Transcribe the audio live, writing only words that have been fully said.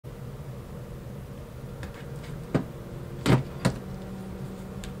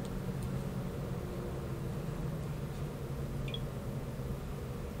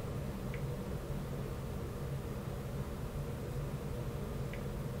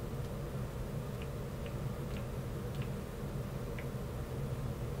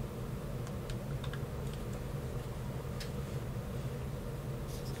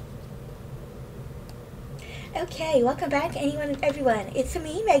Okay, welcome back anyone and everyone. It's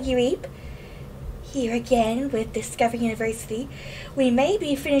me, Maggie Reap, here again with Discover University. We may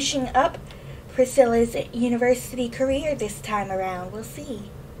be finishing up Priscilla's university career this time around. We'll see.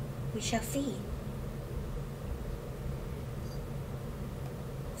 We shall see.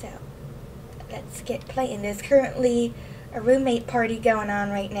 So, let's get playing. There's currently a roommate party going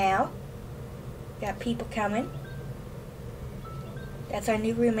on right now. Got people coming. That's our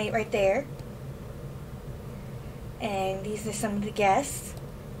new roommate right there. And these are some of the guests.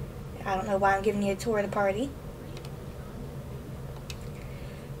 I don't know why I'm giving you a tour of the party.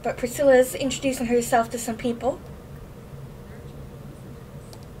 But Priscilla's introducing herself to some people.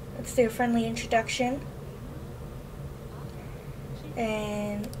 Let's do a friendly introduction.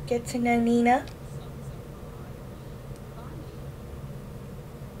 And get to know Nina.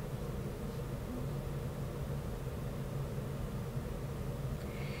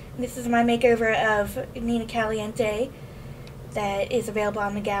 This is my makeover of Nina Caliente that is available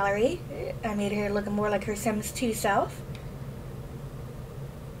on the gallery. I made her look more like her Sims 2 self.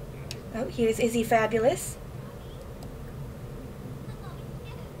 Oh, here's Izzy Fabulous.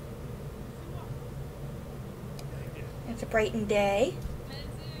 It's a Brighton day.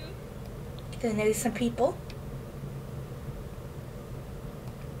 Get to know some people.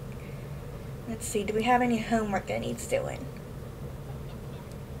 Let's see, do we have any homework that needs doing?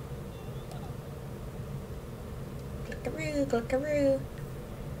 Glickaroo.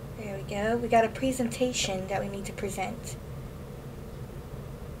 There we go. We got a presentation that we need to present.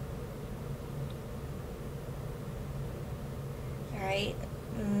 Alright.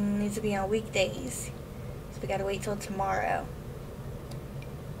 Needs to be on weekdays. So we gotta wait till tomorrow.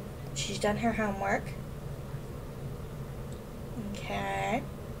 She's done her homework. Okay.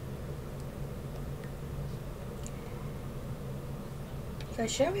 So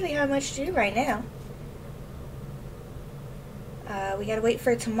she don't really have much to do right now. We gotta wait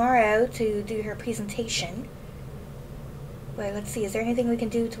for tomorrow to do her presentation. But let's see, is there anything we can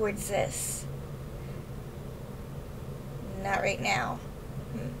do towards this? Not right now.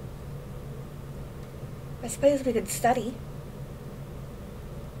 I suppose we could study.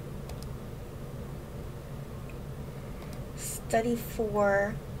 Study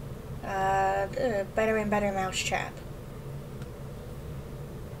for better and better mousetrap.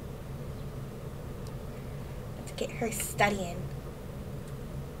 Let's get her studying.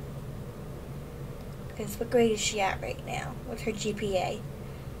 Because what grade is she at right now? What's her GPA?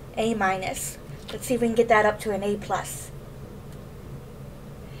 A-. Let's see if we can get that up to an A+.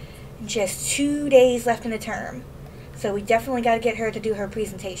 And she has 2 days left in the term. So we definitely got to get her to do her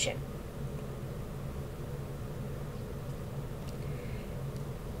presentation.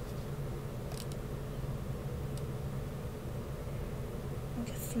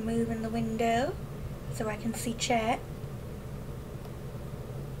 Just moving the window so I can see chat.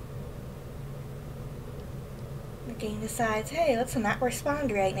 The game decides, hey, let's not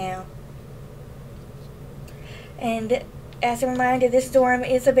respond right now. And as a reminder, this dorm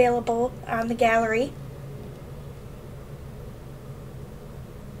is available on the gallery.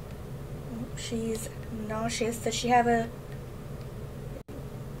 She's nauseous. Does she have a...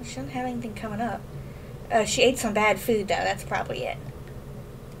 She doesn't have anything coming up. She ate some bad food, though. That's probably it.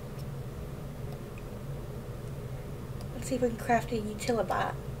 Let's see if we can craft a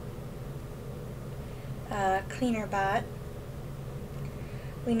utilibot. Cleaner bot.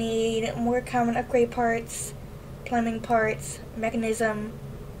 We need more common upgrade parts, plumbing parts, mechanism,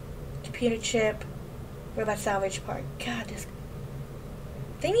 computer chip, robot salvage part. God, this...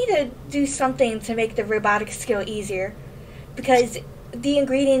 They need to do something to make the robotic skill easier, because the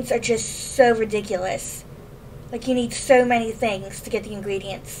ingredients are just so ridiculous. Like, you need so many things to get the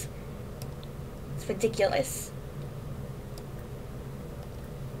ingredients. It's ridiculous.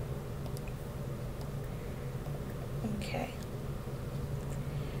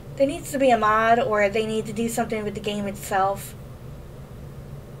 There needs to be a mod, or they need to do something with the game itself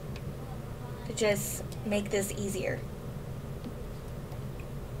to just make this easier.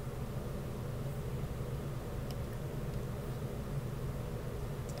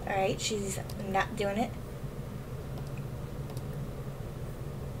 Alright, she's not doing it.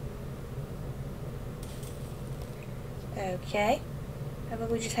 Okay. How about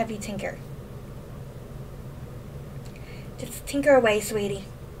we just have you tinker? Just tinker away, sweetie.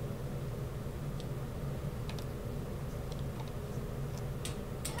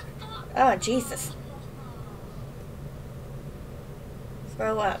 Oh, Jesus.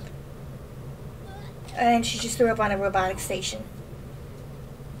 Throw up. And she just threw up on a robotic station.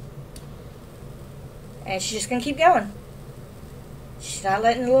 And she's just gonna keep going. She's not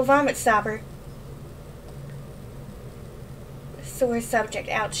letting the little vomit stop her. Sore subject.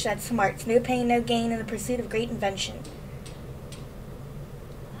 Ouch, that's smart. No pain, no gain in the pursuit of great invention.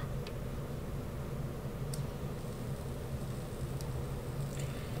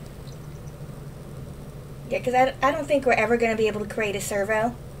 Yeah, because I don't think we're ever going to be able to create a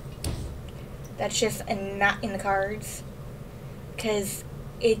servo. That's just not in the cards. Because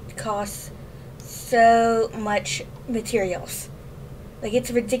it costs so much materials. Like, it's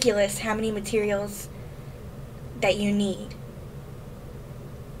ridiculous how many materials that you need.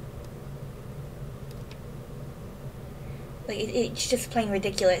 Like, it's just plain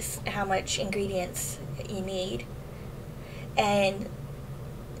ridiculous how much ingredients you need. And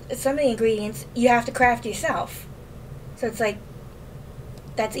some of the ingredients you have to craft yourself. So it's like,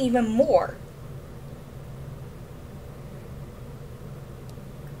 that's even more.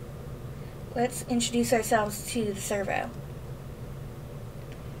 Let's introduce ourselves to the servo.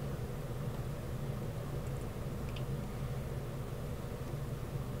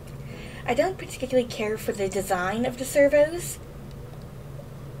 I don't particularly care for the design of the servos.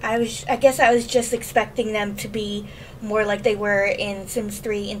 I guess I was just expecting them to be more like they were in Sims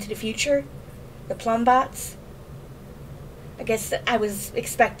 3 Into the Future, the Plumbots. I guess I was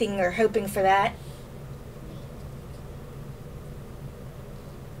expecting or hoping for that.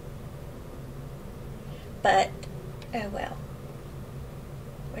 But, oh well.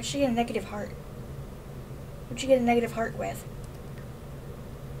 Where'd she get a negative heart? What'd you get a negative heart with?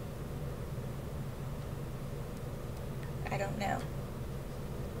 I don't know.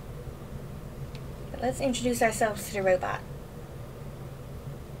 But let's introduce ourselves to the robot.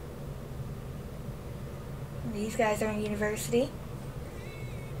 These guys are in university.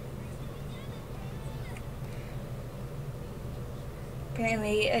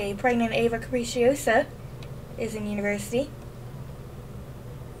 Apparently a pregnant Ava Capriciosa is in university.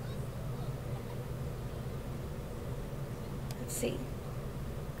 Let's see.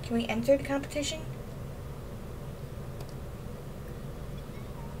 Can we enter the competition?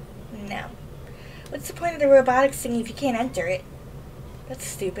 No. What's the point of the robotics thing if you can't enter it? That's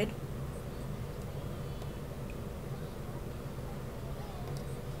stupid.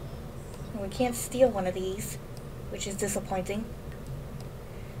 We can't steal one of these, which is disappointing.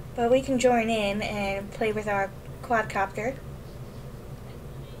 But we can join in and play with our quadcopter.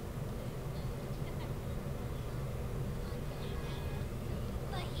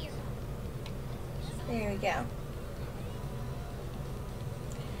 There we go.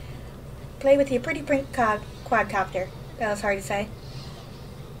 Play with your pretty pink quadcopter. That was hard to say.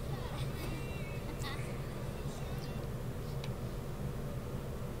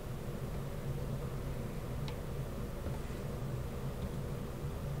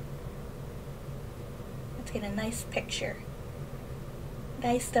 Let's get a nice picture.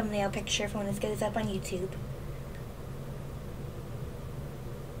 Nice thumbnail picture for when this goes up on YouTube.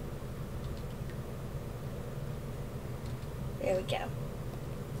 There we go.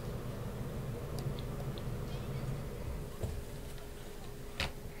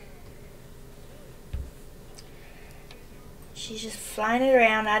 She's just flying it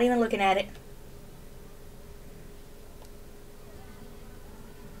around, not even looking at it.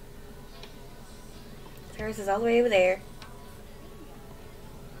 Hers is all the way over there.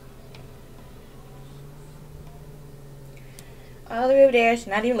 All the way over there, she's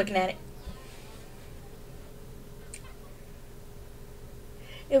not even looking at it.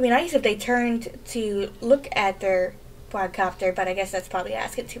 It would be nice if they turned to look at their quadcopter, but I guess that's probably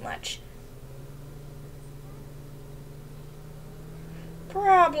asking too much.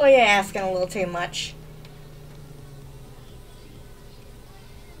 Probably asking a little too much.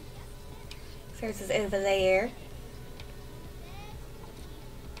 Hers is over there.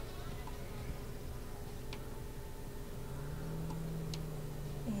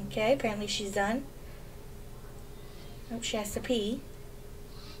 Okay, apparently she's done. Oh, she has to pee.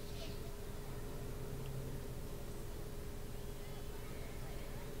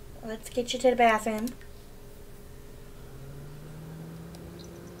 Let's get you to the bathroom.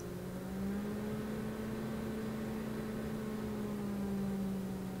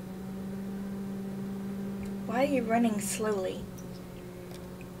 Why are you running slowly?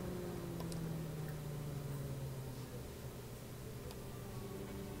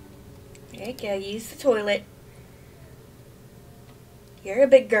 There you go, use the toilet. You're a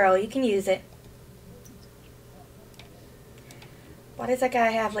big girl, you can use it. Why does that guy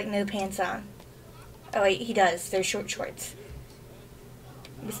have, like, no pants on? Oh, wait, he does. They're short shorts.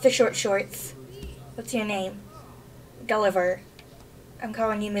 Mr. Short Shorts. What's your name? Gulliver. I'm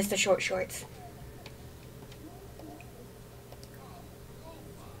calling you Mr. Short Shorts.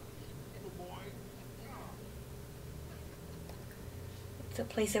 to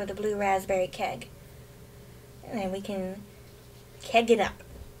place it with a blue raspberry keg. And then we can keg it up.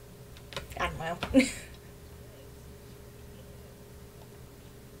 I don't know.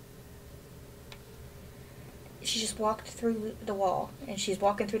 She just walked through the wall, and she's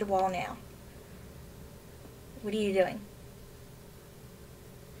walking through the wall now. What are you doing?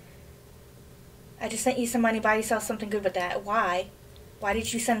 I just sent you some money. Buy yourself something good with that. Why? Why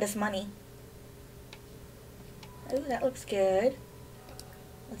did you send us money? Oh, that looks good.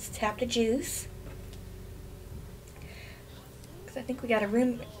 Let's tap the juice. Cause I think we got a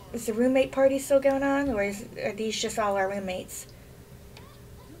room. Is the roommate party still going on, or are these just all our roommates?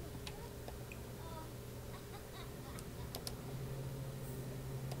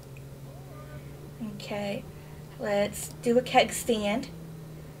 Okay, let's do a keg stand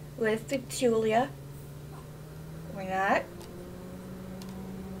with Julia. We're not.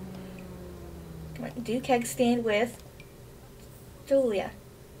 Come on, do keg stand with Julia.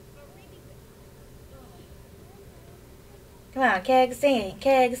 Come on, keg stand,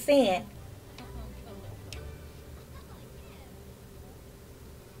 keg stand.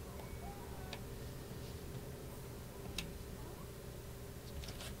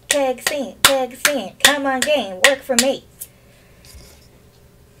 Keg stand, keg stand. Come on, game, work for me.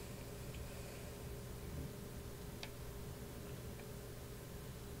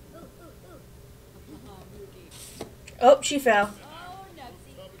 Oh, she fell.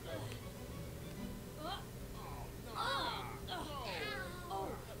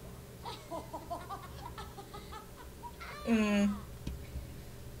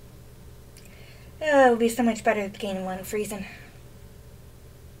 Oh, it would be so much better at game one, freezing.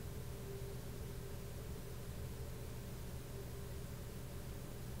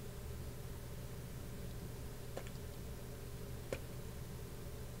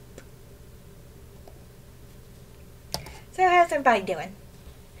 So how's everybody doing?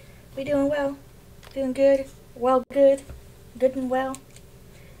 We doing well? Doing good? Well, good? Good and well?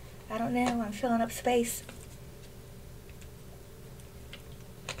 I don't know. I'm filling up space.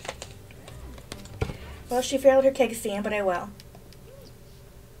 Well, she failed her keg stand, but oh well.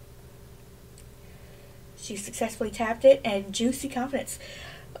 She successfully tapped it, and juicy confidence.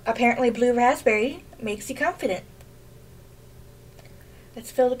 Apparently blue raspberry makes you confident.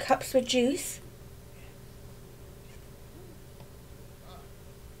 Let's fill the cups with juice.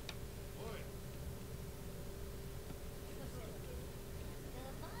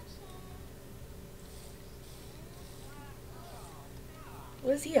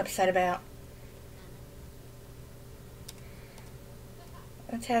 What is he upset about?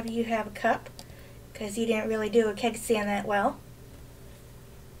 Let's have you have a cup, because you didn't really do a keg stand that well.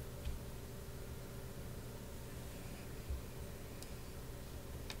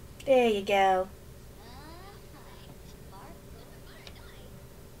 There you go.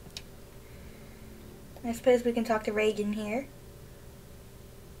 I suppose we can talk to Reagan here.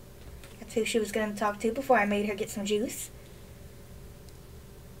 That's who she was going to talk to before I made her get some juice.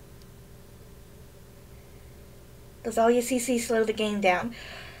 Does all your CC slow the game down?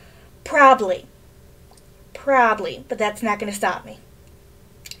 Probably. Probably. But that's not going to stop me.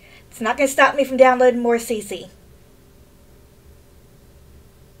 It's not going to stop me from downloading more CC.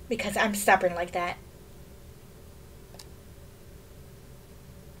 Because I'm stubborn like that.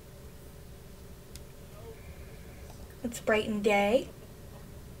 It's Brighton Day.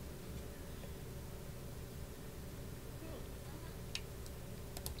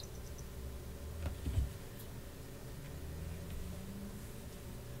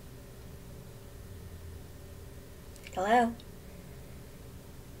 Hello.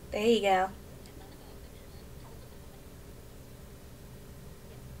 There you go.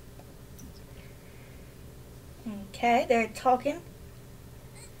 Okay, they're talking.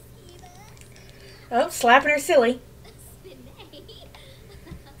 Oh, slapping her silly.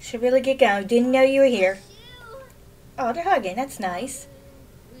 Should really get going. Didn't know you were here. Oh, they're hugging. That's nice.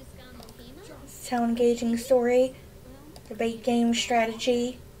 Tell engaging story. Debate game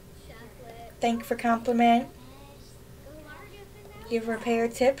strategy. Thank for compliment. Give repair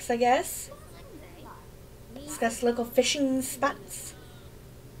tips, I guess. Discuss local fishing spots.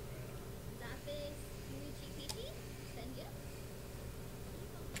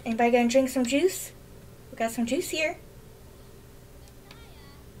 Anybody gonna drink some juice? We got some juice here.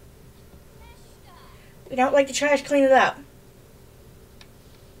 We don't like the trash, clean it up.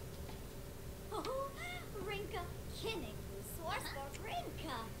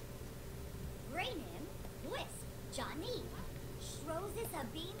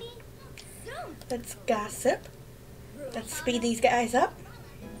 Let's gossip. Let's speed these guys up.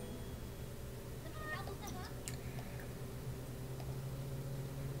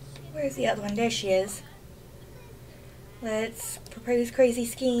 Where's the other one? There she is. Let's propose crazy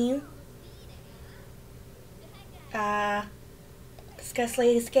scheme. Discuss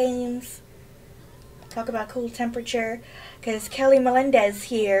latest games. Talk about cool temperature. Because Kelly Melendez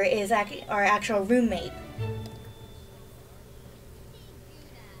here is our actual roommate.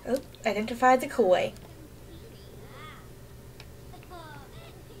 Oh, identify the decoy.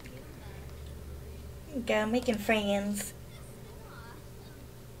 There you go, making friends.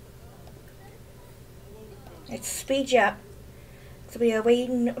 Let's speed you up. So we are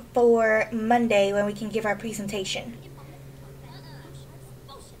waiting for Monday when we can give our presentation.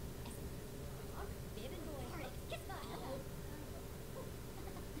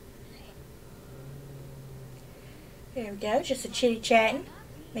 There we go, just a chitty chatting,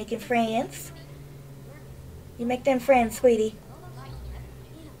 making friends. You make them friends, sweetie.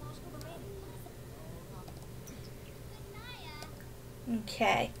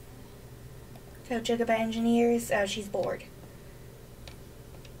 Okay. Tell Jug about engineers. Oh, she's bored.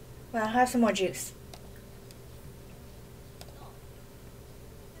 Well, have some more juice.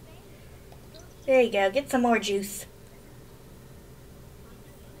 There you go. Get some more juice.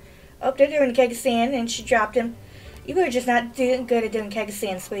 Oh, they're doing keg of sand, and she dropped him. You were just not good at doing keg of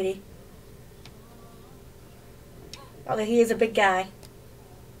sand, sweetie. Although he is a big guy.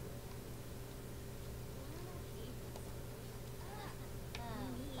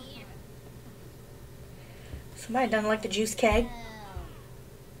 Somebody doesn't like the juice keg.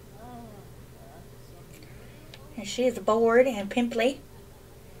 And she is bored and pimply.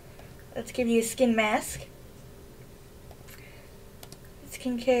 Let's give you a skin mask.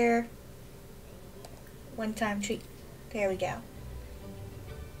 Skincare. One-time treat. There we go.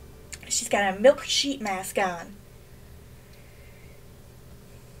 She's got a milk sheet mask on.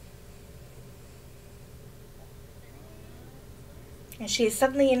 And she is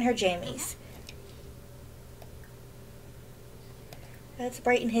suddenly in her jammies. Let's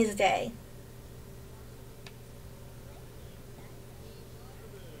brighten his day.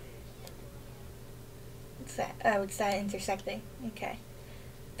 What's that? Oh, it's that intersecting. Okay.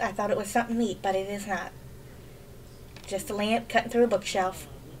 I thought it was something neat, but it is not. Just a lamp cutting through a bookshelf.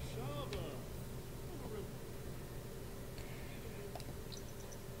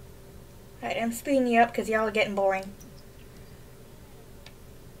 Alright, I'm speeding you up because y'all are getting boring.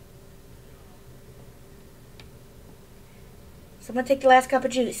 Someone take the last cup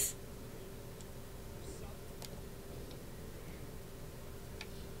of juice.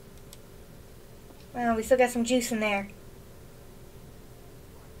 Well, we still got some juice in there.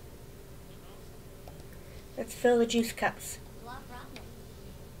 Let's fill the juice cups.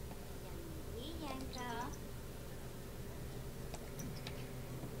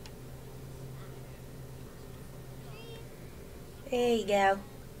 There you go.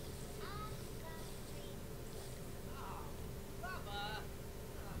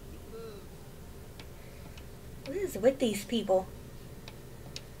 What is with these people?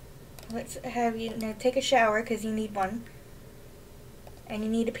 Let's have you now take a shower because you need one. And you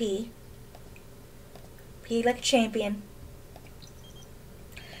need to pee. Pee like a champion.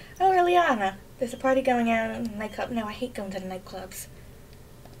 Oh, Eliana. There's a party going on in the nightclub. No, I hate going to the nightclubs.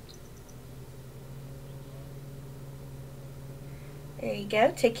 There you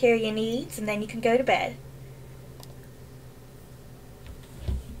go. Take care of your needs and then you can go to bed.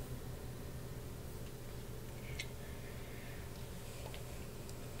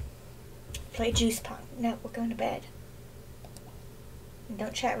 Play juice pong. No, we're going to bed. And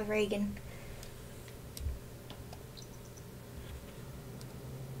don't chat with Reagan.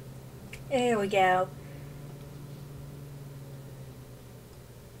 There we go.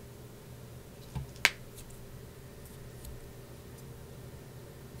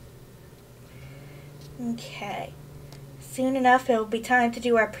 Okay. Soon enough, it'll be time to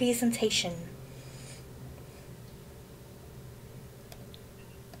do our presentation.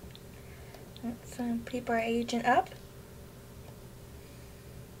 Let's peep our agent up.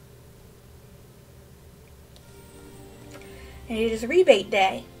 And it is rebate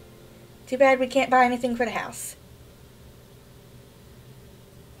day. Too bad we can't buy anything for the house.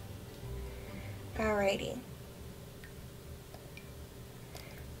 Alrighty.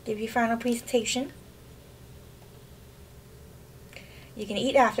 Give you final presentation. You can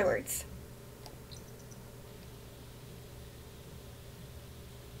eat afterwards.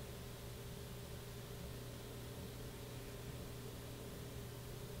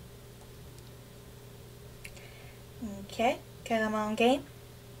 Okay, come on, game.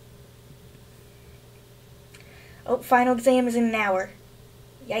 Oh, final exam is in an hour.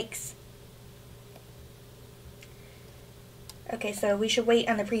 Yikes. Okay, so we should wait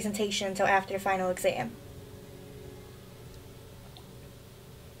on the presentation until after the final exam.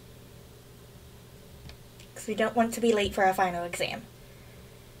 Because we don't want to be late for our final exam.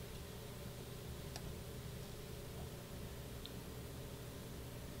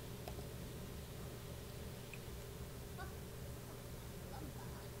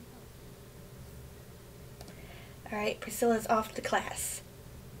 Alright, Priscilla's off to class.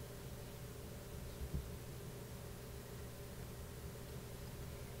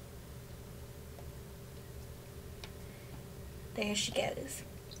 There she goes.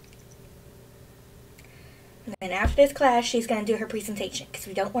 And then after this class, she's going to do her presentation, because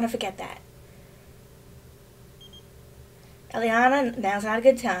we don't want to forget that. Eliana, now's not a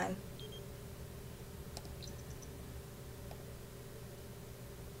good time.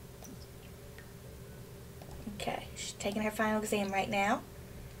 Okay, she's taking her final exam right now.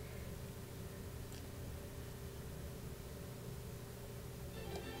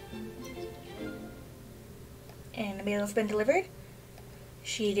 And the meal's been delivered.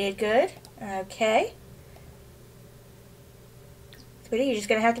 She did good. Okay. Sweetie, you're just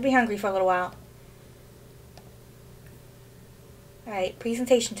going to have to be hungry for a little while. Alright,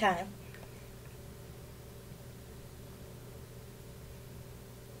 presentation time.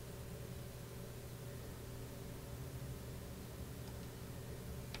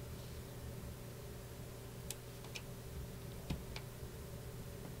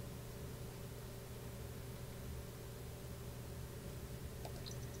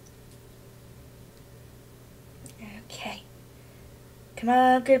 Okay. Come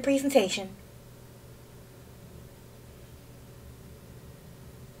on, good presentation.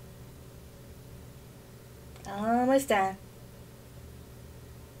 Almost done.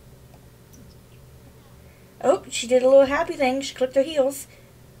 Oh, she did a little happy thing. She clicked her heels.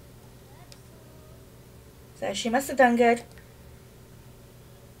 So she must have done good.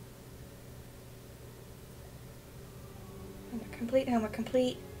 Homework complete, homework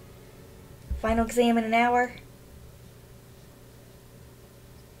complete. Final exam in an hour.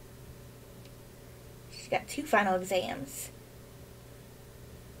 She's got 2 final exams.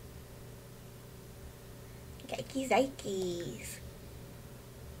 Yikes, yikes.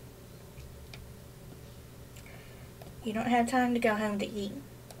 You don't have time to go home to eat.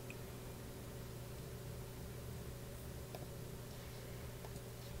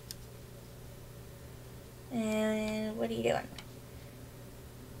 And what are you doing?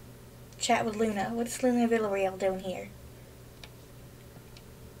 Chat with Luna. What's Luna Villarreal doing here?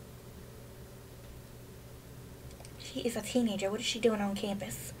 She is a teenager. What is she doing on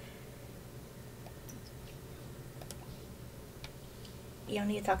campus? You don't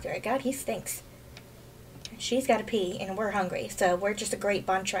need to talk to her. God, he stinks. She's got to pee, and we're hungry, so we're just a great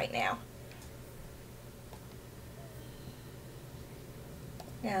bunch right now.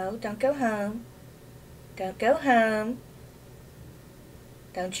 No, don't go home. Don't go home.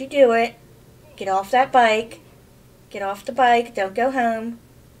 Don't you do it. Get off that bike. Get off the bike. Don't go home.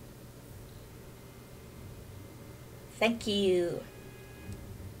 Thank you.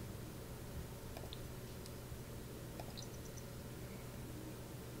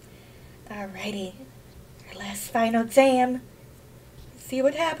 Alrighty. Her last final exam. Let's see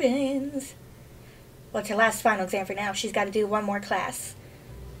what happens. Well, it's her last final exam for now. She's got to do 1 more class.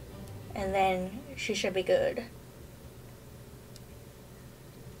 And then she should be good.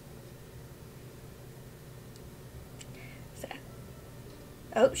 So,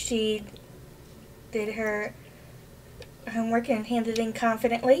 oh, she did her homework and handed it in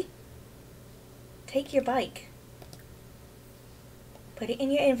confidently. Take your bike. Put it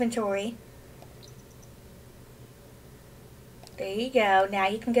in your inventory. There you go. Now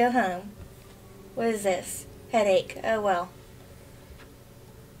you can go home. What is this? Headache. Oh well.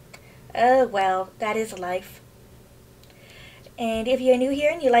 Oh well, that is life. And if you're new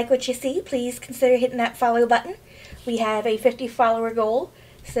here and you like what you see, please consider hitting that follow button. We have a 50 follower goal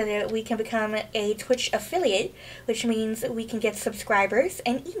so that we can become a Twitch affiliate, which means we can get subscribers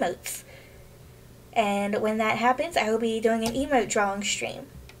and emotes. And when that happens, I will be doing an emote drawing stream.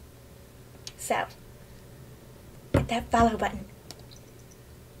 So, hit that follow button.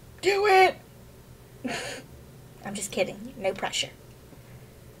 Do it! I'm just kidding. No pressure.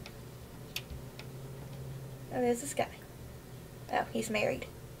 Oh, there's this guy. Oh, he's married.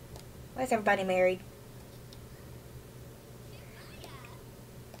 Why is everybody married?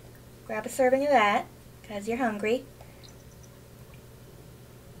 Grab a serving of that, because you're hungry.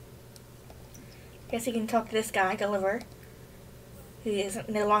 Guess you can talk to this guy, Gulliver, who is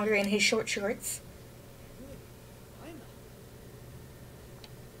no longer in his short shorts.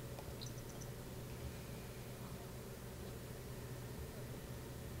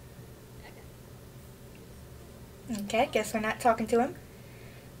 Okay, guess we're not talking to him.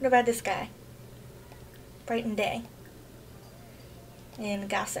 What about this guy? Brighten Day. And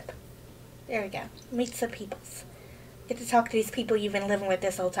gossip. There we go. Meet some peoples. Get to talk to these people you've been living with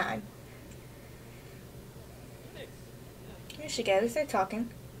this whole time. There she goes. They're talking.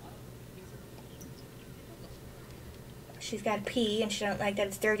 She's got to pee, and she don't like that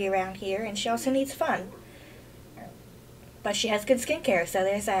it's dirty around here, and she also needs fun. But she has good skincare, so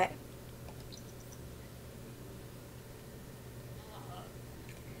there's that.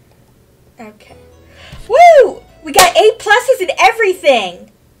 Okay. Woo! We got A pluses and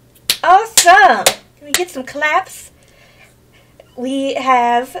everything! Awesome! Can we get some claps? We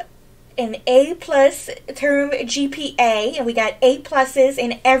have an A plus term GPA, and we got A pluses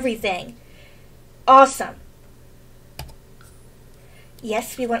in everything. Awesome.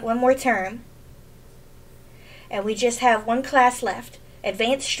 Yes, we want one more term. And we just have one class left.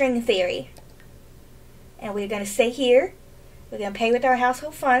 Advanced String Theory. And we're going to stay here. We're going to pay with our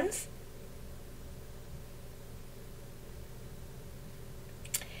household funds.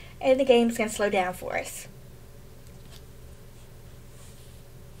 And the game's going to slow down for us.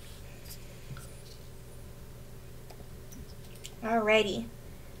 Alrighty.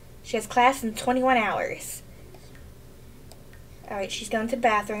 She has class in 21 hours. Alright, she's going to the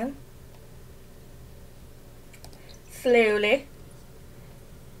bathroom. Slowly.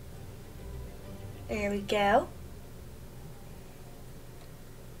 There we go.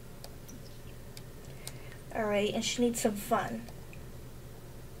 Alright, and she needs some fun.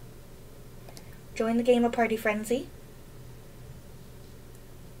 Join the game of Party Frenzy.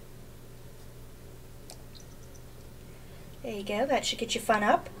 There you go, that should get your fun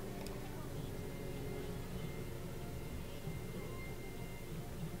up.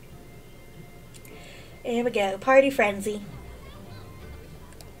 There we go, Party Frenzy.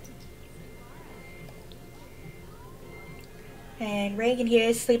 And Reagan here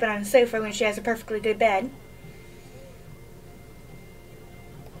is sleeping on the sofa when she has a perfectly good bed.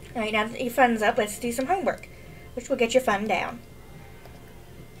 Alright, now that your fun's up, let's do some homework, which will get your fun down.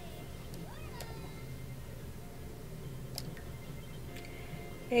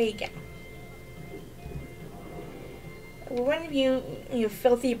 There you go. Will one of you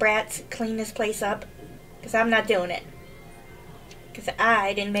filthy brats clean this place up? Because I'm not doing it. Because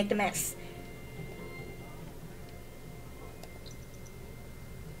I didn't make the mess.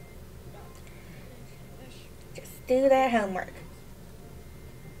 Just do that homework.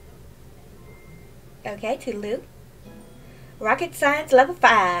 Okay, toodaloo. Rocket Science Level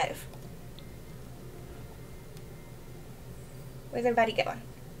 5. Where's everybody going?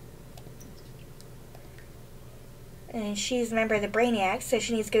 And she's a member of the Brainiacs, so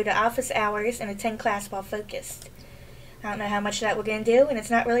she needs to go to office hours and attend class while focused. I don't know how much of that we're going to do, and it's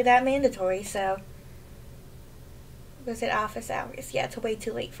not really that mandatory, so... Was it office hours? Yeah, it's way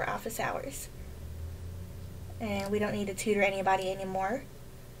too late for office hours. And we don't need to tutor anybody anymore.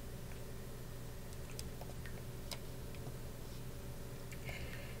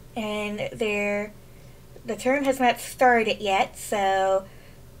 And the term has not started yet, so...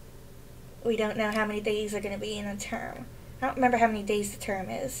 We don't know how many days are going to be in a term. I don't remember how many days the term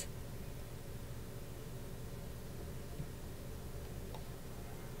is.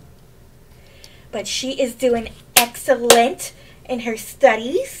 But she is doing excellent in her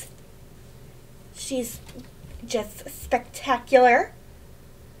studies. She's just spectacular.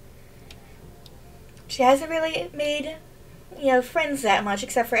 She hasn't really made, friends that much,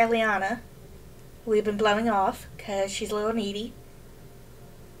 except for Eliana, who we've been blowing off, because she's a little needy.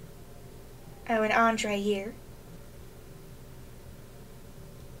 Oh, and Andre here.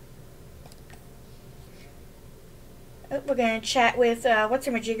 Oh, we're going to chat with, what's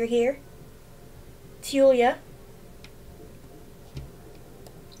her majigger here? Tulia.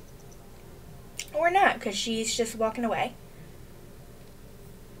 Or not, because she's just walking away.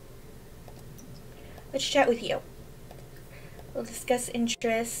 Let's chat with you. We'll discuss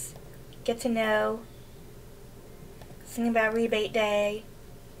interests, get to know, sing about rebate day,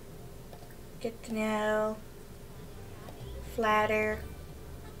 get to know, flatter,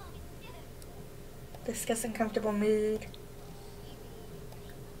 discuss uncomfortable mood.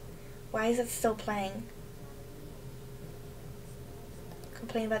 Why is it still playing?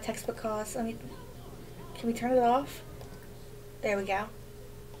 Complain about textbook costs. Can we turn it off? There we go.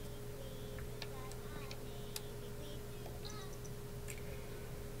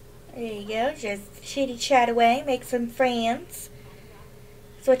 There you go. Just chitty chat away, make some friends.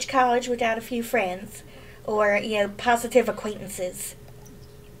 Switch college without a few friends. Or, positive acquaintances.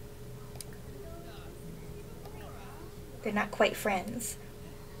 They're not quite friends.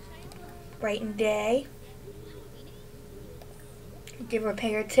 Brighten Day. Give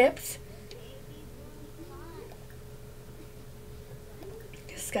repair tips.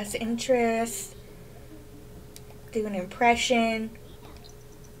 Discuss interest. Do an impression.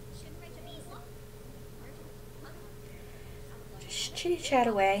 Just chitty chat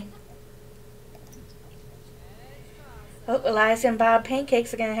away. Oh, Elias and Bob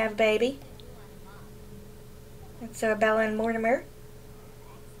Pancakes are gonna have a baby. It's Bella and Mortimer.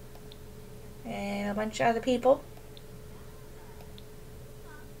 And a bunch of other people.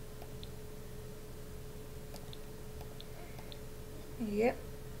 Yep.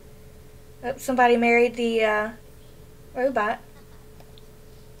 Oh, somebody married the robot.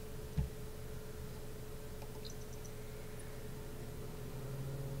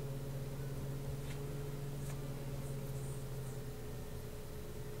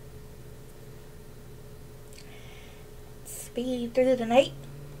 Speed through the night.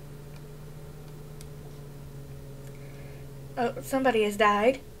 Oh, somebody has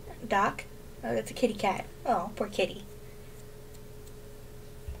died. Doc. Oh, that's a kitty cat. Oh, poor kitty.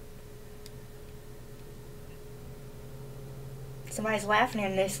 Somebody's laughing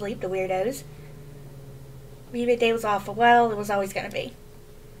in their sleep, the weirdos. Maybe the day was awful. Well, it was always gonna be.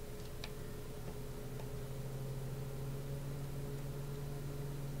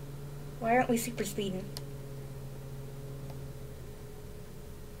 Why aren't we super speeding?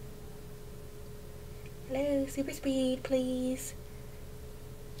 Hello, super speed, please.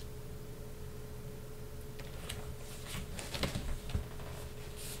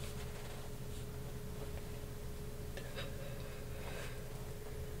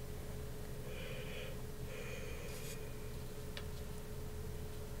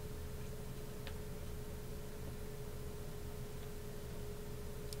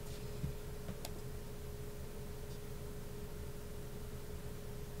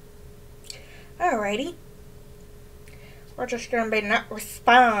 Alrighty. We're just gonna be not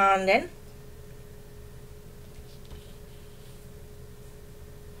responding.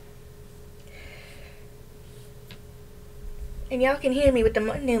 And y'all can hear me with the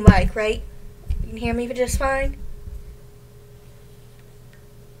new mic, right? You can hear me just fine?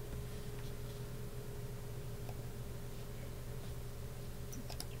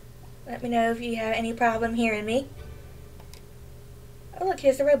 Let me know if you have any problem hearing me. Oh look,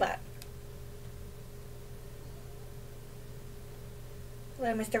 here's the robot.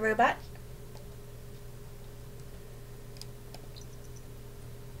 Hello, Mr. Robot.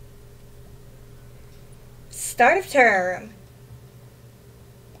 Start of term.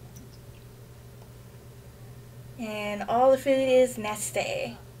 And all the food is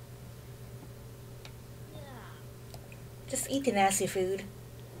nasty. Just eat the nasty food.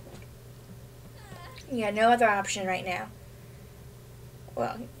 Yeah, no other option right now.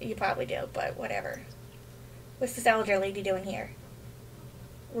 Well, you probably do, but whatever. What's this elder lady doing here?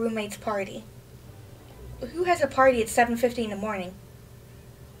 Roommate's party. Who has a party at 7:50 in the morning?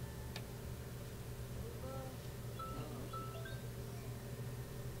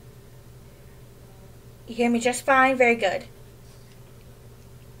 You hear me just fine? Very good.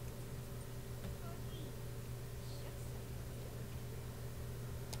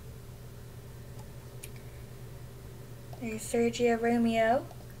 There's Sergio Romeo.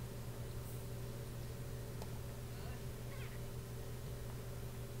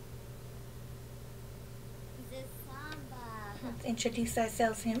 Let's introduce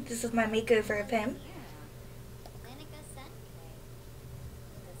ourselves to him. This is my makeover of him.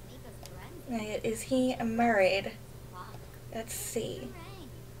 Is he married? Let's see.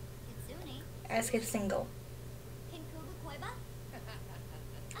 Ask if single.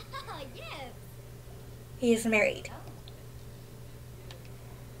 He is married.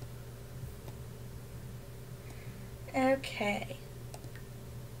 Okay.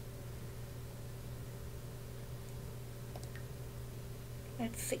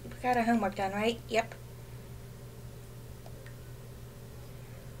 Let's see. We got our homework done, right? Yep.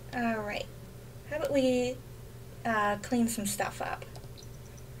 Alright. How about we clean some stuff up?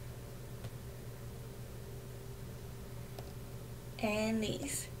 And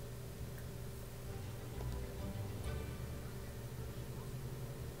these.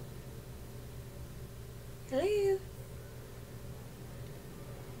 Hello?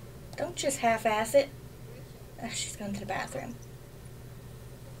 Don't just half-ass it. She's going to the bathroom.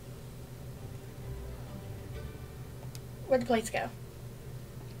 Where'd the plates go?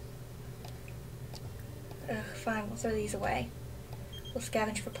 Ugh, fine, we'll throw these away. We'll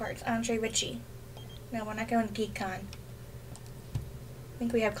scavenge for parts. Andre Ritchie. No, we're not going to GeekCon. I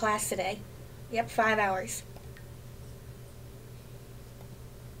think we have class today. Yep, 5 hours.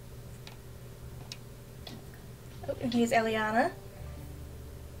 Oh, and here's Eliana.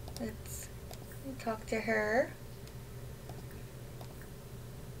 Talk to her.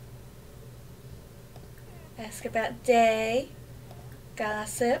 Ask about day.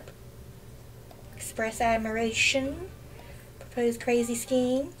 Gossip. Express admiration. Propose crazy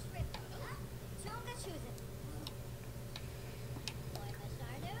scheme.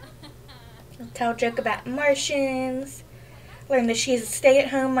 Tell a joke about Martians. Learn that she is a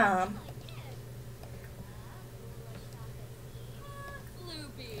stay-at-home mom.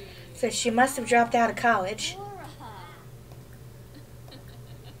 So she must have dropped out of college.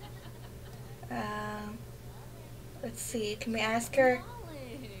 Let's see, can we ask her?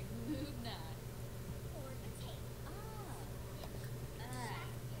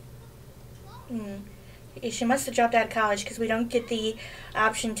 She must have dropped out of college because we don't get the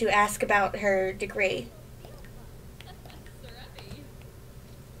option to ask about her degree.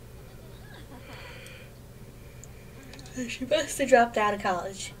 She must have dropped out of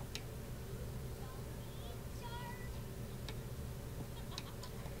college.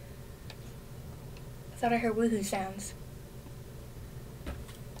 I thought I heard woohoo sounds. I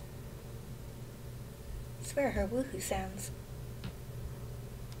swear I heard woohoo sounds.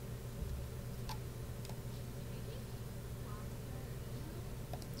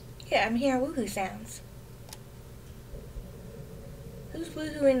 Yeah, I'm hearing woohoo sounds. Who's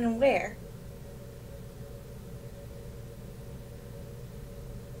woohooing and where?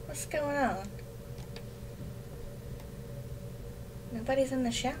 What's going on? Nobody's in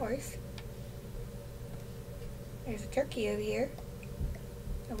the showers. There's a turkey over here.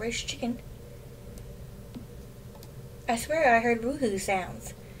 A roast chicken. I swear I heard woohoo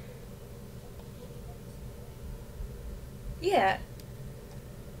sounds. Yeah.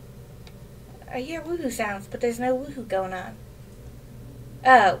 I hear woohoo sounds, but there's no woohoo going on.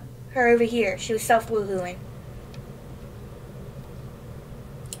 Oh, her over here. She was self-woohooing.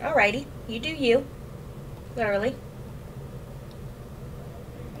 Alrighty, you do you. Literally.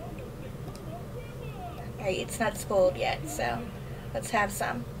 Alright, it's not spoiled yet, so let's have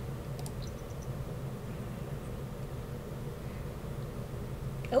some.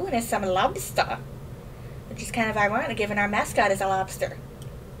 Oh, and there's some lobster. Which is kind of ironic given our mascot is a lobster.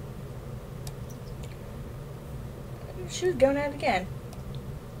 She was going at it again.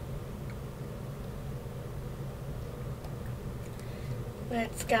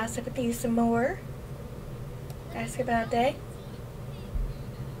 Let's gossip with you some more. Ask about day.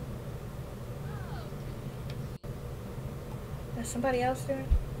 Is somebody else doing?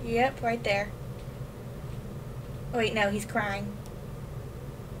 Yep, right there. Oh wait, no, he's crying.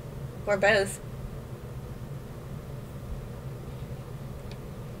 Or both.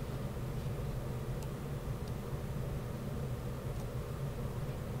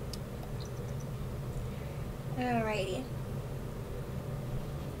 Alrighty.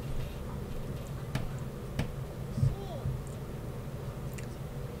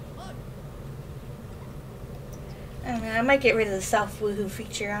 I don't know, I might get rid of the self-woohoo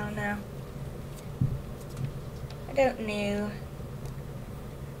feature, I don't know. I don't know.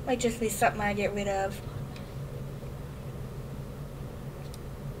 Might just be something I get rid of.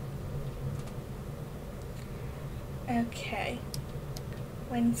 Okay.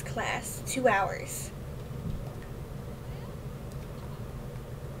 When's class? 2 hours.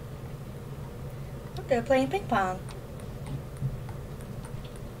 Oh, they're playing ping pong.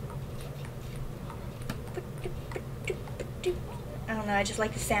 I don't know, I just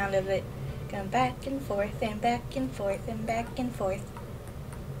like the sound of it. Going back and forth and back and forth and back and forth.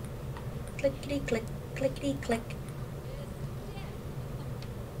 Clickety click, clickety click.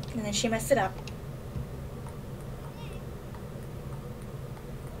 And then she messed it up.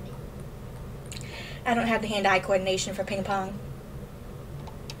 I don't have the hand-eye coordination for ping pong.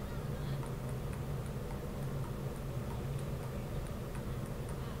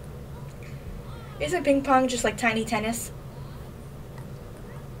 Isn't ping pong just like tiny tennis?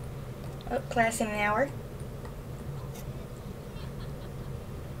 Oh, class in an hour.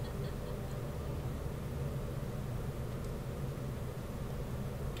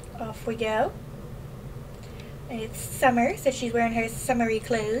 Off we go. It's summer, so she's wearing her summery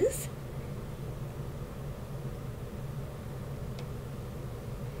clothes.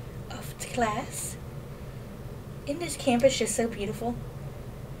 Off to class. Isn't this campus just so beautiful?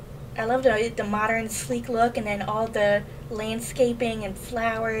 I love the modern, sleek look, and then all the landscaping and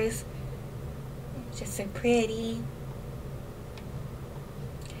flowers. It's just so pretty.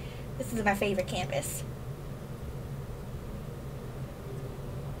 This is my favorite campus.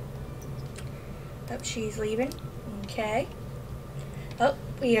 Oh, she's leaving. Okay. Oh,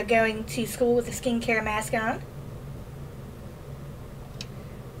 we are going to school with a skincare mask on.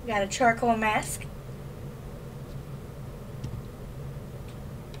 We got a charcoal mask.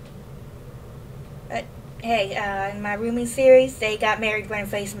 Hey, in my rooming series, they got married wearing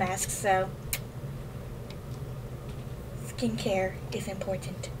face masks, so skincare is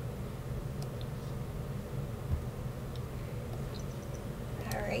important.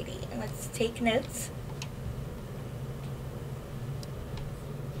 Alrighty, let's take notes.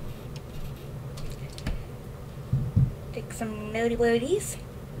 Take some notey woties.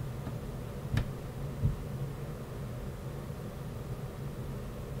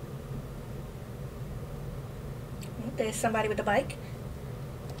 There's somebody with a bike.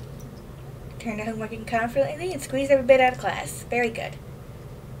 Turned her homework in confidently and squeezed every bit out of class. Very good.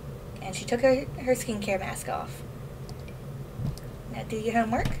 And she took her skincare mask off. Now do your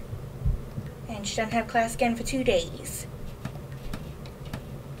homework. And she doesn't have class again for 2 days.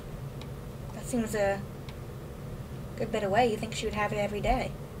 That seems a good bit away. You think she would have it every day.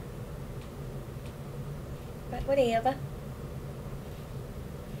 But whatever.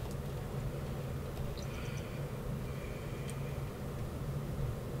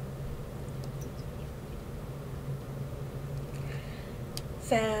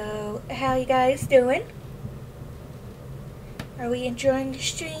 So, how you guys doing? Are we enjoying the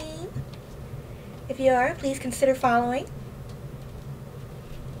stream? If you are, please consider following.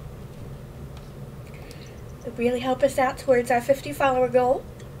 It would really help us out towards our 50 follower goal.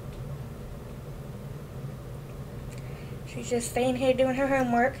 She's just staying here doing her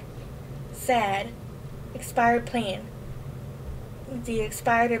homework. Sad. Expired plan. It's either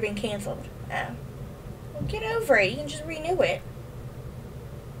expired or been canceled. Well, get over it. You can just renew it.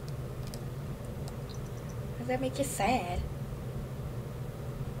 Does that make you sad?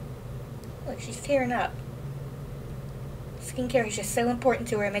 Look, she's tearing up. Skincare is just so important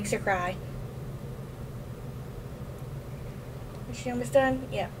to her, it makes her cry. Is she almost done?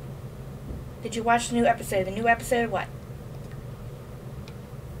 Yeah. Did you watch the new episode? The new episode, what?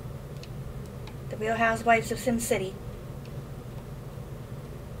 The Real Housewives of Sim City.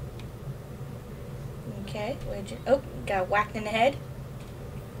 Okay, oh, got whacked in the head.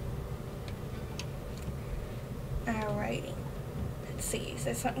 Alrighty. Let's see, is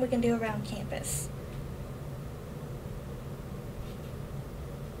there something we can do around campus?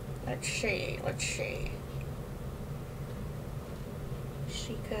 Let's see.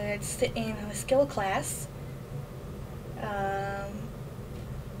 She could sit in a skill class.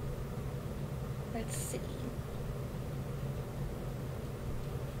 Let's see.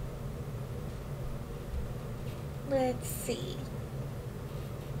 Let's see.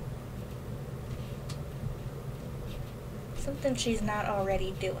 Something she's not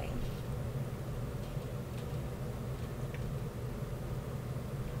already doing.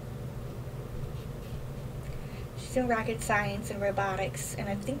 She's doing rocket science and robotics, and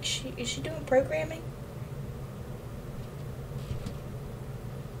I think is she doing programming?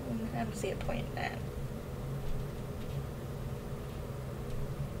 I don't see a point in that.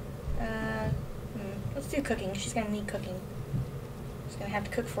 Let's do cooking. She's gonna need cooking. She's gonna have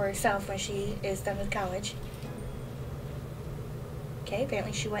to cook for herself when she is done with college. Okay,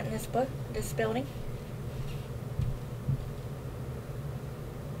 apparently she went in this building.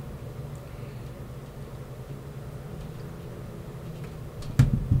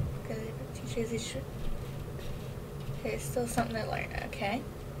 Good. There's still something to learn. Okay.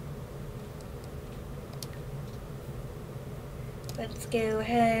 Let's go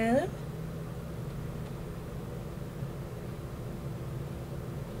home.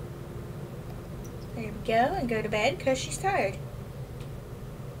 There we go, and go to bed because she's tired.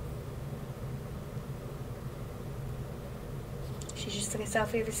 She just took a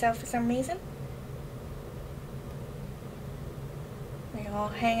selfie of herself for some reason. They're all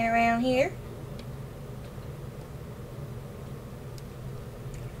hanging around here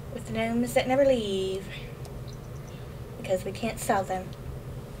with the gnomes that never leave because we can't sell them.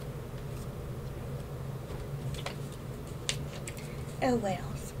 Oh well.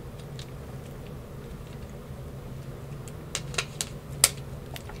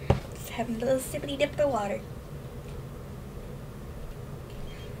 Just having a little sippity dip of water.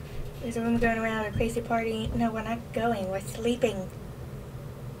 There's a woman going around a crazy party. No, we're not going. We're sleeping.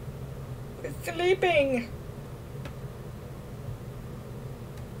 We're sleeping.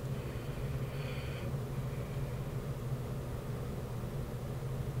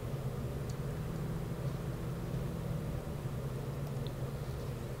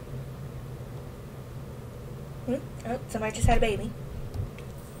 Oh, somebody just had a baby.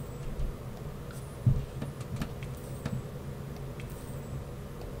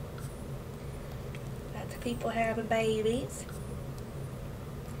 Lots of people having babies.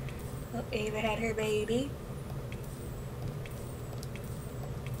 Oh, Ava had her baby.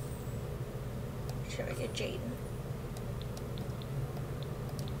 Try to get Jaden.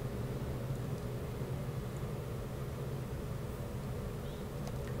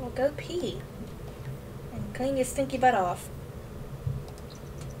 Well, go pee. And clean your stinky butt off.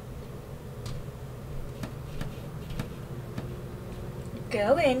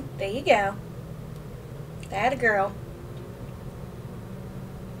 Go in. There you go. That a girl.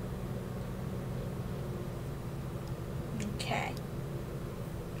 Okay.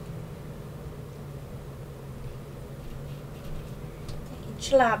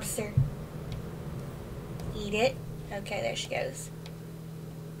 Eat your lobster. Eat it. Okay, there she goes.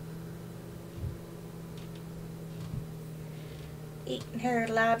 Eating her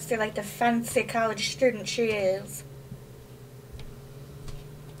lobster like the fancy college student she is.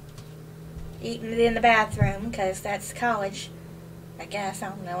 Eating it in the bathroom, because that's college. I guess. I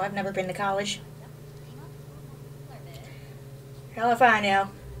don't know. I've never been to college. Hell if I know.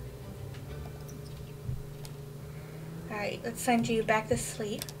 Alright, let's send you back to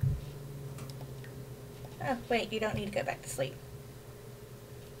sleep. Oh, wait, you don't need to go back to sleep.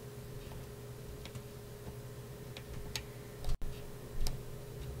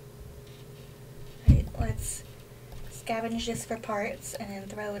 Alright, let's scavenge this for parts and then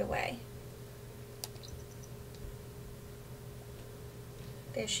throw it away.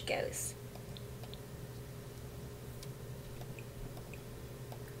 There she goes.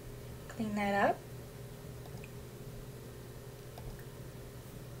 Clean that up.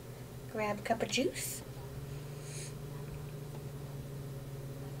 Grab a cup of juice.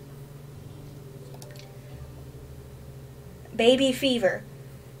 Baby fever.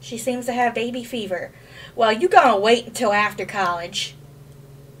 She seems to have baby fever. Well, you gonna wait until after college.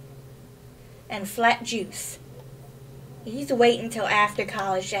 And flat juice. You need to wait until after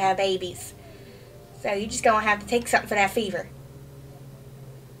college to have babies. So you're just gonna have to take something for that fever.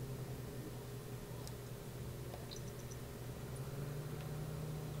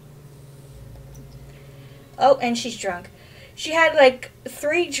 Oh, and she's drunk. She had like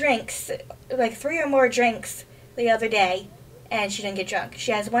 3 drinks, like 3 or more drinks the other day, and she didn't get drunk.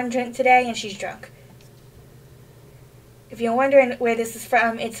 She has 1 drink today, and she's drunk. If you're wondering where this is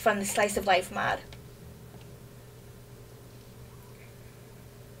from, it's from the Slice of Life mod.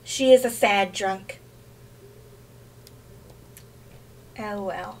 She is a sad drunk. Oh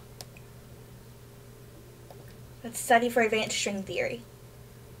well. Let's study for advanced string theory.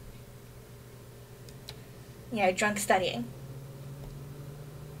 Yeah, drunk studying.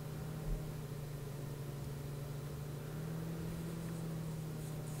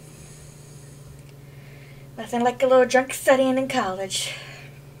 Nothing like a little drunk studying in college.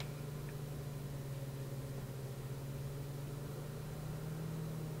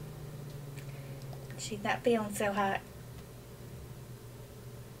 She's not feeling so hot.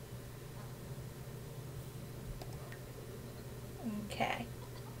 Okay.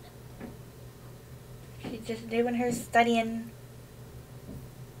 She's just doing her studying.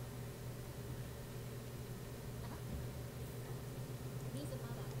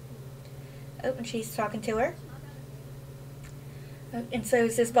 Oh, and she's talking to her. Oh, and so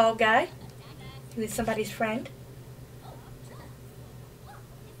is this bald guy, who is somebody's friend.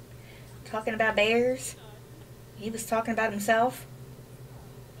 Talking about bears. He was talking about himself.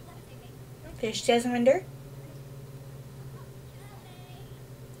 There's Jesminder.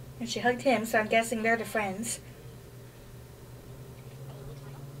 And she hugged him, so I'm guessing they're the friends.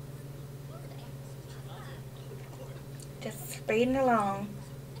 Just speeding along.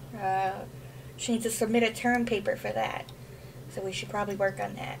 She needs to submit a term paper for that. So we should probably work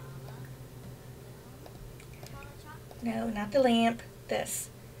on that. No, not the lamp. This.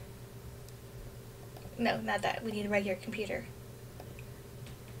 No, not that. We need a regular computer.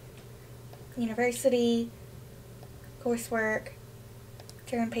 University. Coursework.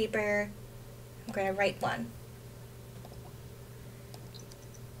 Term paper. I'm going to write one.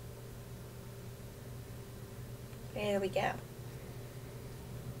 There we go.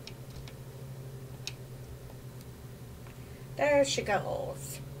 There she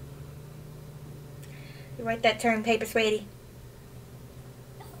goes. You write that term paper, sweetie.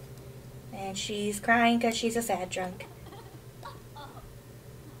 And she's crying because she's a sad drunk.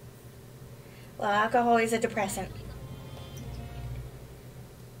 Well, alcohol is a depressant.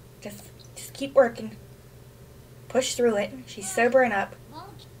 Just keep working. Push through it. She's sobering up.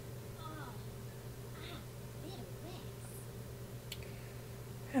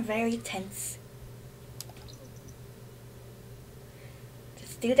 Very tense.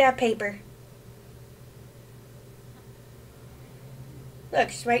 Just do that paper. Look,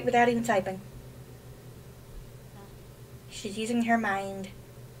 she's right without even typing. She's using her mind.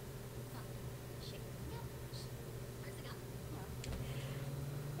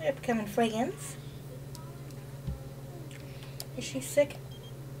 They're becoming friends. Is she sick?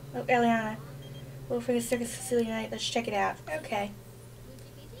 Oh, Eliana. Wilfred Circus Cecilia Night. Let's check it out. Okay.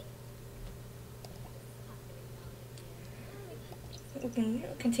 We can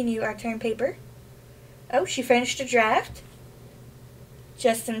continue our term paper. Oh, she finished a draft.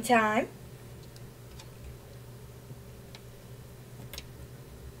 Just in time.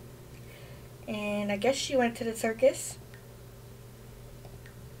 And I guess she went to the circus.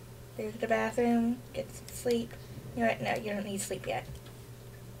 Go to the bathroom, get some sleep. You know what? No, you don't need sleep yet.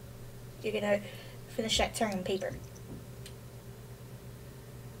 You're gonna finish that term paper.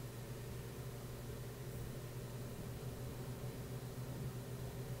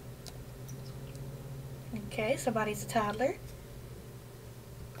 Okay, somebody's a toddler.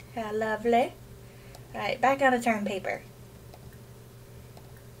 How lovely. Alright, back on the term paper.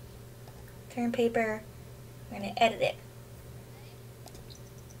 Term paper. I'm going to edit it.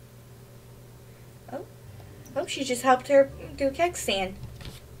 Oh, she just helped her do a keg stand.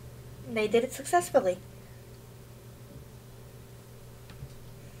 They did it successfully.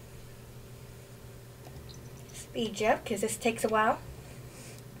 Speed you up, because this takes a while.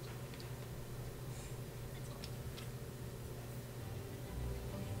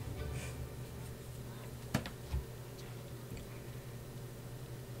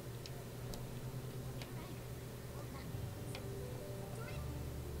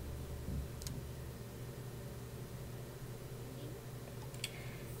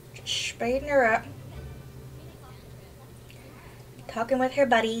 Straightening her up. Talking with her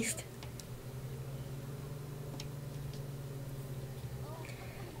buddies.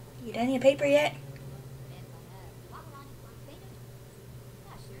 You done your paper yet?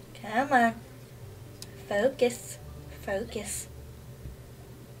 Come on. Focus. Focus.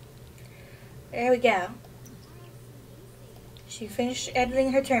 There we go. She finished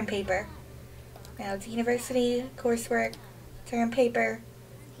editing her term paper. Now it's university, coursework, term paper,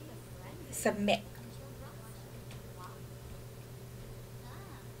 submit.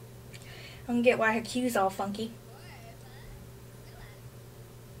 I don't get why her cue's all funky.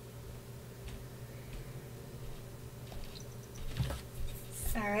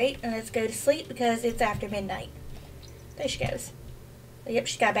 Alright, and let's go to sleep because it's after midnight. There she goes. Yep,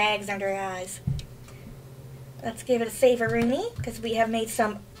 she's got bags under her eyes. Let's give it a save-a-rooney because we have made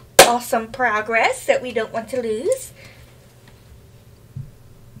some awesome progress that we don't want to lose.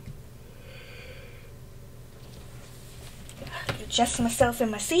 Adjust myself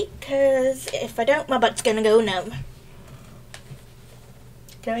in my seat because if I don't, my butt's gonna go numb.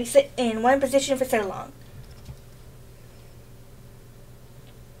 Can I sit in one position for so long?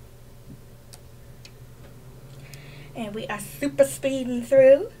 And we are super speeding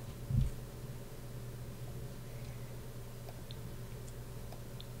through.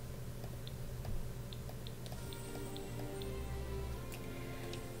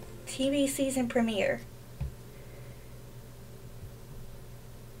 TV season premiere.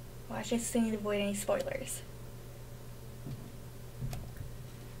 Watch this soon to avoid any spoilers.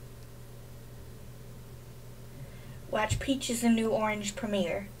 Watch Peaches and New Orange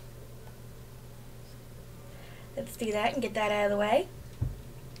premiere. Let's do that and get that out of the way.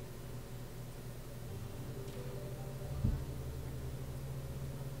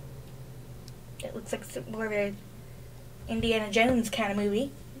 It looks like more of an Indiana Jones kind of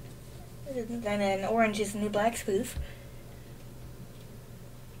movie than an Orange is the New Black spoof.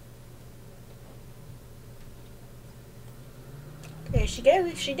 There she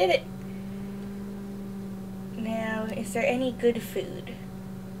goes. She did it. Now, is there any good food?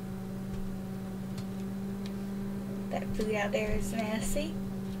 That food out there is nasty.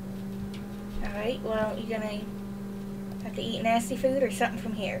 Alright, well, you're gonna have to eat nasty food or something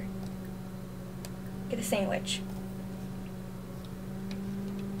from here. Get a sandwich.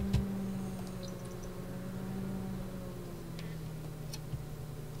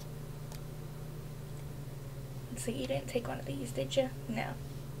 So you didn't take one of these, did you? No.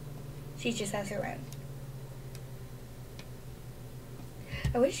 She just has her own.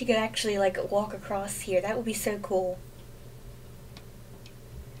 I wish you could actually, like, walk across here. That would be so cool.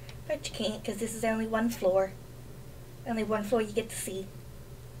 But you can't, because this is only one floor. Only one floor you get to see.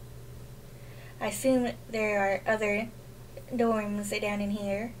 I assume there are other dorms down in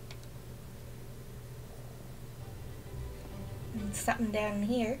here. And something down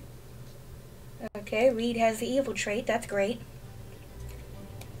here. Okay, Reed has the evil trait. That's great.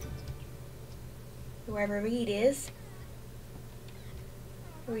 Whoever Reed is.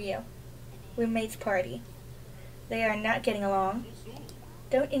 Rio. Roommate's party. They are not getting along.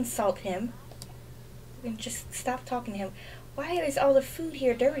 Don't insult him. And just stop talking to him. Why is all the food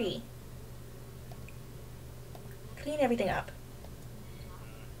here dirty? Clean everything up.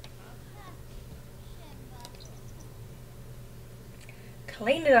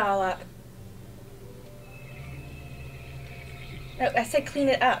 Clean it all up. No, I said clean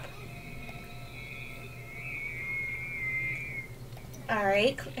it up.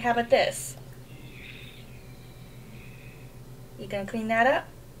 Alright, how about this? You gonna clean that up?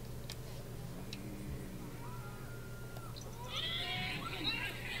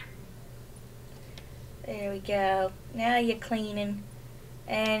 There we go. Now you're cleaning.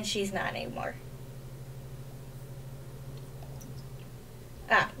 And she's not anymore.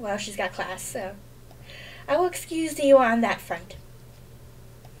 Ah, well, she's got class, so I will excuse you on that front.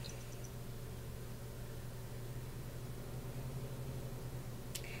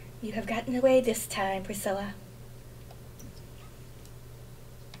 You have gotten away this time, Priscilla.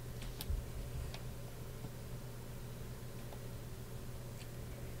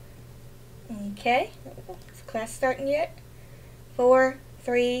 Okay, is class starting yet? 4,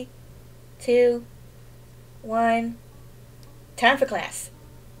 3, 2, 1. Time for class.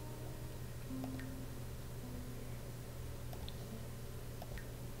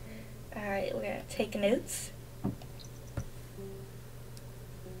 Alright, we're going to take notes.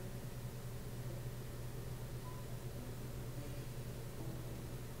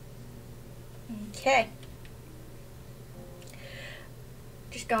 Okay.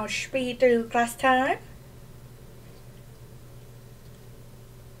 Just gonna speed through class time.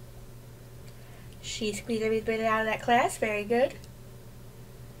 She squeezed every bit out of that class. Very good.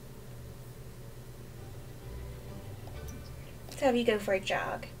 Let's have you go for a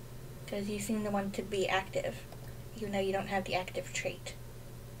jog, because you seem to want to be active, even though you don't have the active trait.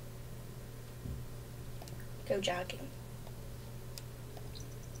 Go jogging.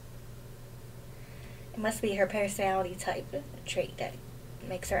 It must be her personality type trait that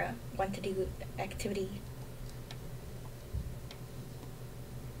makes her want to do activity.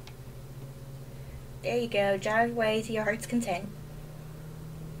 There you go, jog away to your heart's content.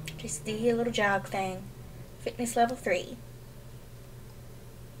 Just do your little jog thing. Fitness level 3.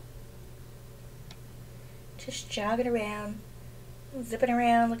 Just jogging around, zipping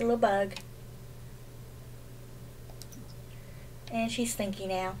around like a little bug. And she's thinking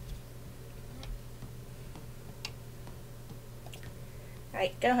now.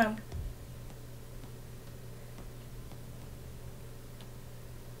 Alright, go home.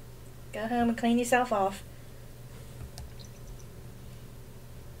 Go home and clean yourself off.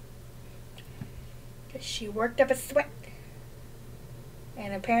 Cause she worked up a sweat.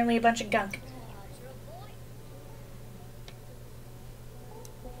 And apparently a bunch of gunk.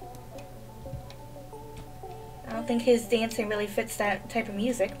 I don't think his dancing really fits that type of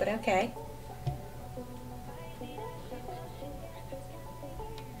music, but okay.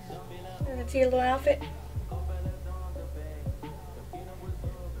 That's your little outfit.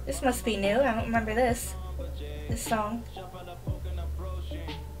 This must be new. I don't remember this song.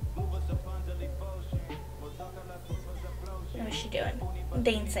 What is she doing?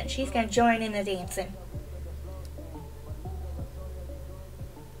 Dancing. She's gonna join in the dancing.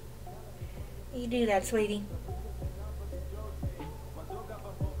 You do that, sweetie.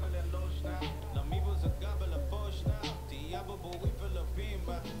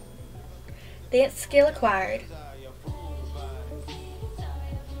 Dance skill acquired.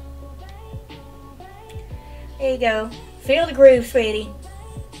 There you go. Feel the groove, sweetie.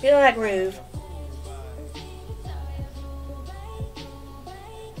 Feel that groove.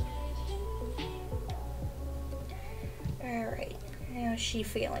 Alright. How's she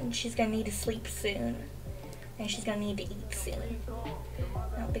feeling? She's gonna need to sleep soon. And she's gonna need to eat soon.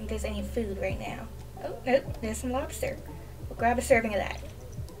 I don't think there's any food right now. Oh, nope. There's some lobster. We'll grab a serving of that.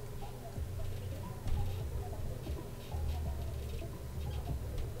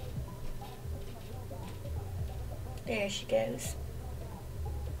 There she goes.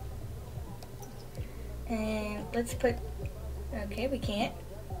 And let's put... Okay, we can't.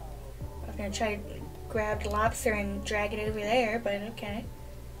 I was going to try to grab the lobster and drag it over there, but okay.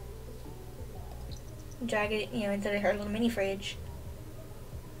 Drag it, you know, into her little mini fridge.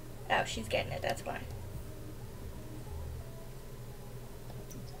 Oh, she's getting it, that's why.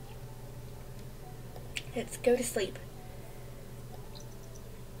 Let's go to sleep.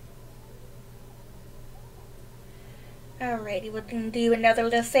 Alrighty, we're gonna do another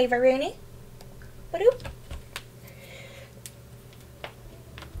little save-a-rooney. Ba-doop.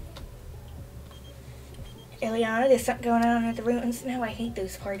 Eliana, there's something going on at the ruins. No, I hate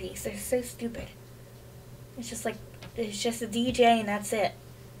those parties. They're so stupid. It's just like, it's just a DJ and that's it.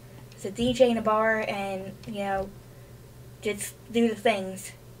 It's a DJ in a bar and, you know, Just do the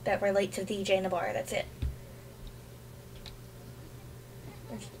things that relate to DJ in the bar. That's it.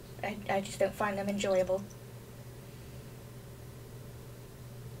 I just don't find them enjoyable.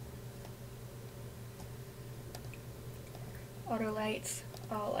 Auto lights,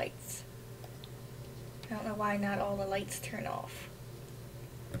 all lights. I don't know why not all the lights turn off.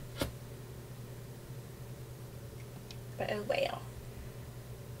 But oh well.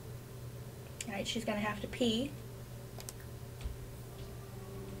 Alright, she's gonna have to pee.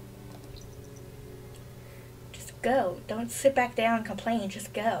 Just go. Don't sit back down and complain.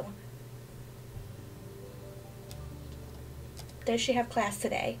 Just go. Does she have class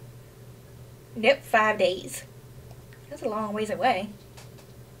today? Nope, 5 days. That's a long ways away.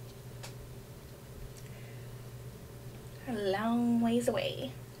 A long ways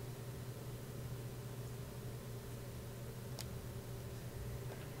away.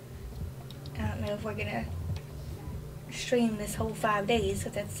 I don't know if we're gonna stream this whole 5 days,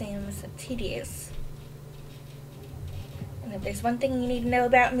 because that seems tedious. And if there's one thing you need to know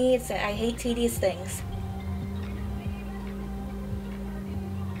about me, it's that I hate tedious things.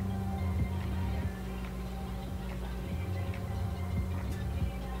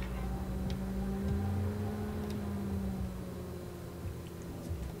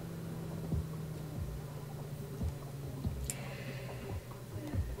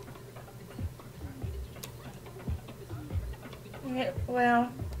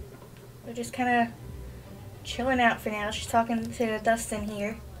 Well, we're just kind of chilling out for now. She's talking to Dustin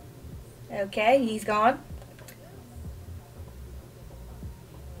here. Okay, he's gone.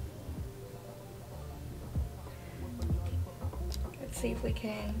 Let's see if we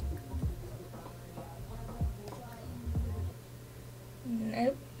can...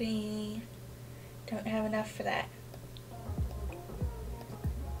 Nope, we don't have enough for that.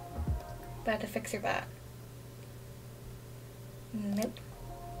 About to fix her bot. Nope.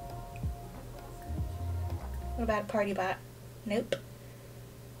 What about a party bot? Nope.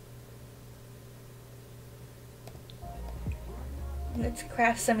 Let's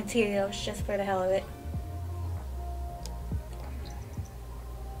craft some materials just for the hell of it.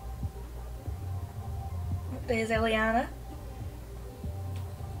 There's Eliana.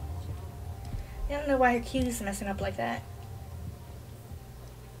 I don't know why her cue's messing up like that.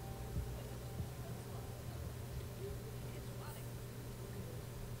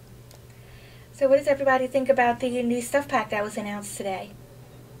 So what does everybody think about the new stuff pack that was announced today?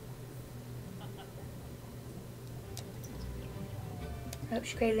 Oh,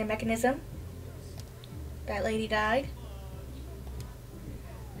 she created a mechanism. That lady died.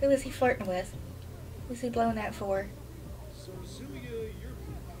 Who is he flirting with? Who's he blowing that for?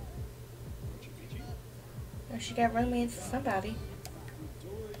 Oh, she got romance with somebody.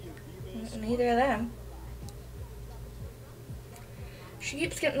 Neither of them. She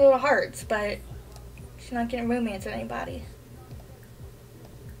keeps getting little hearts, but she's not getting romance with anybody.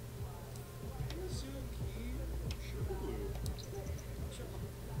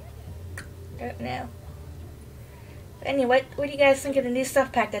 Don't know. But anyway, what do you guys think of the new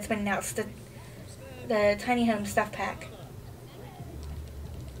stuff pack that's been announced? The Tiny Home stuff pack.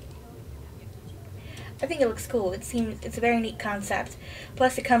 I think it looks cool. It's a very neat concept.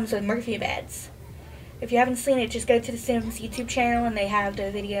 Plus, it comes with Murphy beds. If you haven't seen it, just go to the Sims YouTube channel and they have the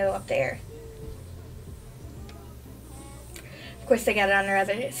video up there. Of course, they got it on their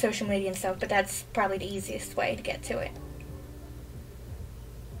other social media and stuff, but that's probably the easiest way to get to it.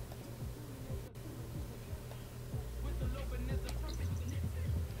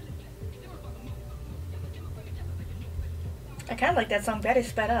 I kind of like that song better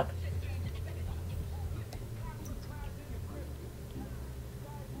sped up.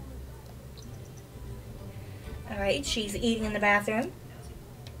 Alright, she's eating in the bathroom.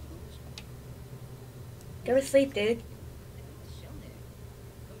 Go to sleep, dude.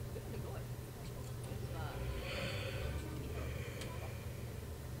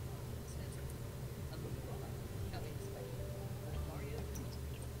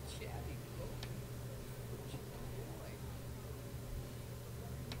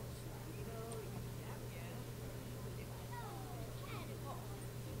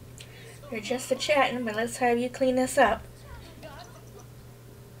 You're just a-chatting, but let's have you clean this up.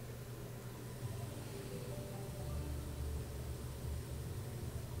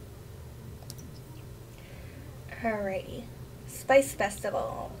 Alrighty. Spice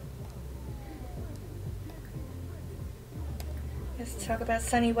Festival. Let's talk about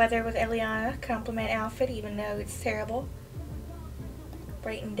sunny weather with Eliana. Compliment outfit, even though it's terrible.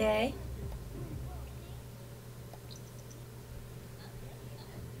 Brighten day.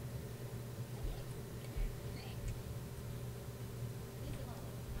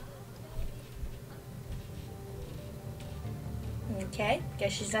 Okay,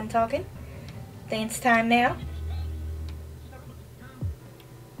 guess she's done talking. Dance time now.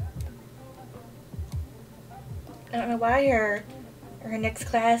 I don't know why her next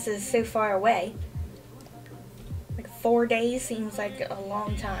class is so far away. Like 4 days seems like a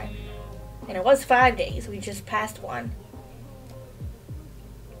long time. And it was 5 days, we just passed one.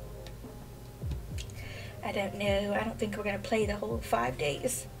 I don't know, I don't think we're gonna play the whole 5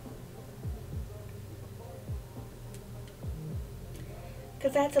 days.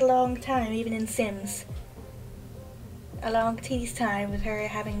 Because that's a long time, even in Sims. A long tedious time with her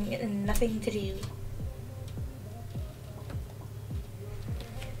having nothing to do.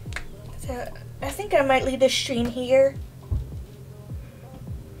 So, I think I might leave this stream here.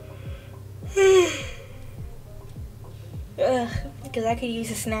 Ugh, because I could use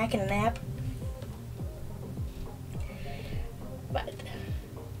a snack and a nap. But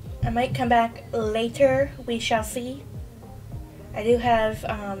I might come back later, we shall see. I do have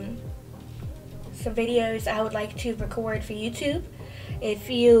some videos I would like to record for YouTube. If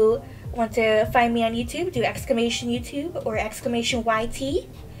you want to find me on YouTube, do exclamation YouTube or exclamation YT,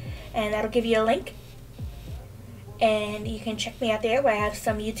 and that'll give you a link. And you can check me out there where I have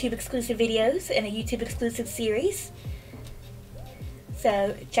some YouTube exclusive videos and a YouTube exclusive series.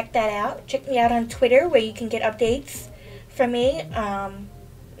 So check that out. Check me out on Twitter where you can get updates from me.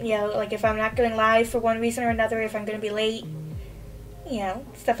 You know, like if I'm not going live for one reason or another, if I'm going to be late, you know,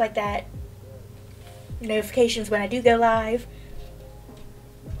 stuff like that. Notifications when I do go live.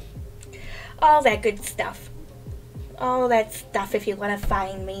 All that good stuff. All that stuff if you want to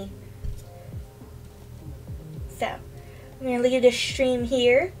find me. So, I'm going to leave this stream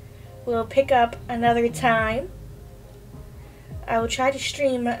here. We'll pick up another time. I will try to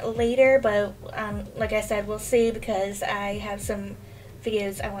stream later, but like I said, we'll see because I have some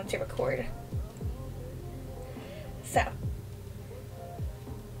videos I want to record. So,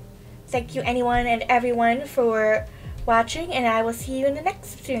 thank you anyone and everyone for watching, and I will see you in the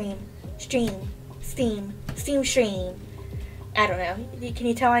next stream. Steam stream. I don't know. Can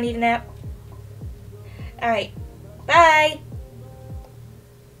you tell I need a nap? Alright. Bye!